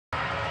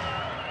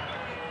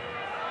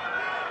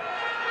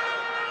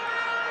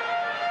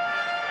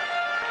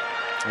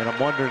And I'm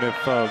wondering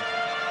if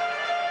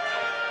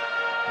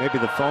maybe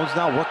the phone's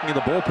not working in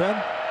the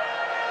bullpen.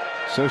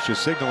 Scioscia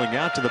signaling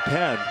out to the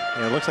pen,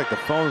 and it looks like the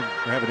phone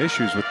are having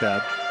issues with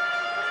that.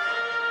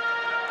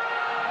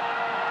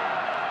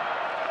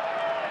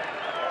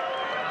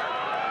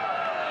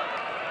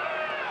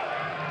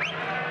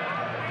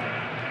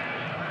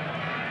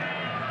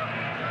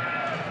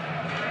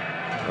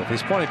 Well, if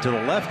he's pointing to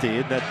the lefty,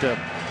 isn't that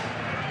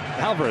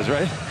Alvarez,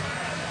 right?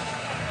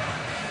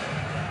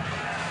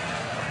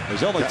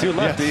 There's only two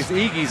lefties. Yes.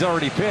 Iggy's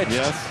already pitched.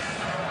 Yes.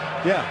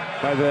 Yeah.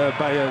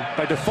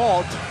 By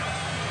default,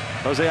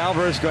 Jose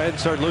Alvarez go ahead and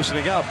start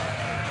loosening up.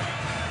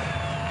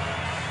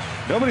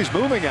 Nobody's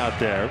moving out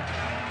there,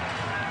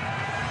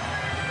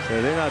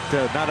 so they're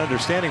not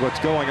understanding what's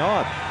going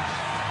on.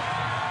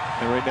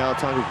 And right now,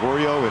 Tommy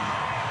Wario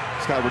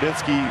and Scott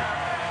Radinsky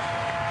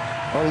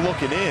are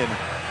looking in.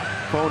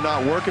 Phone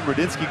not working.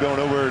 Radinsky going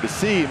over to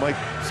see. Mike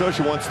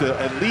Scioscia wants to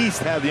at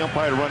least have the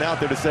umpire run out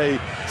there to say,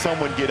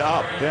 someone get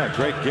up. Yeah,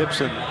 Drake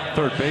Gibson,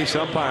 third base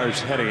umpire's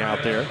heading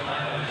out there.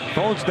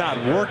 Phone's not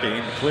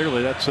working.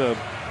 Clearly, that's what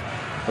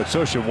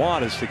Scioscia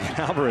wants, is to get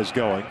Alvarez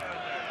going.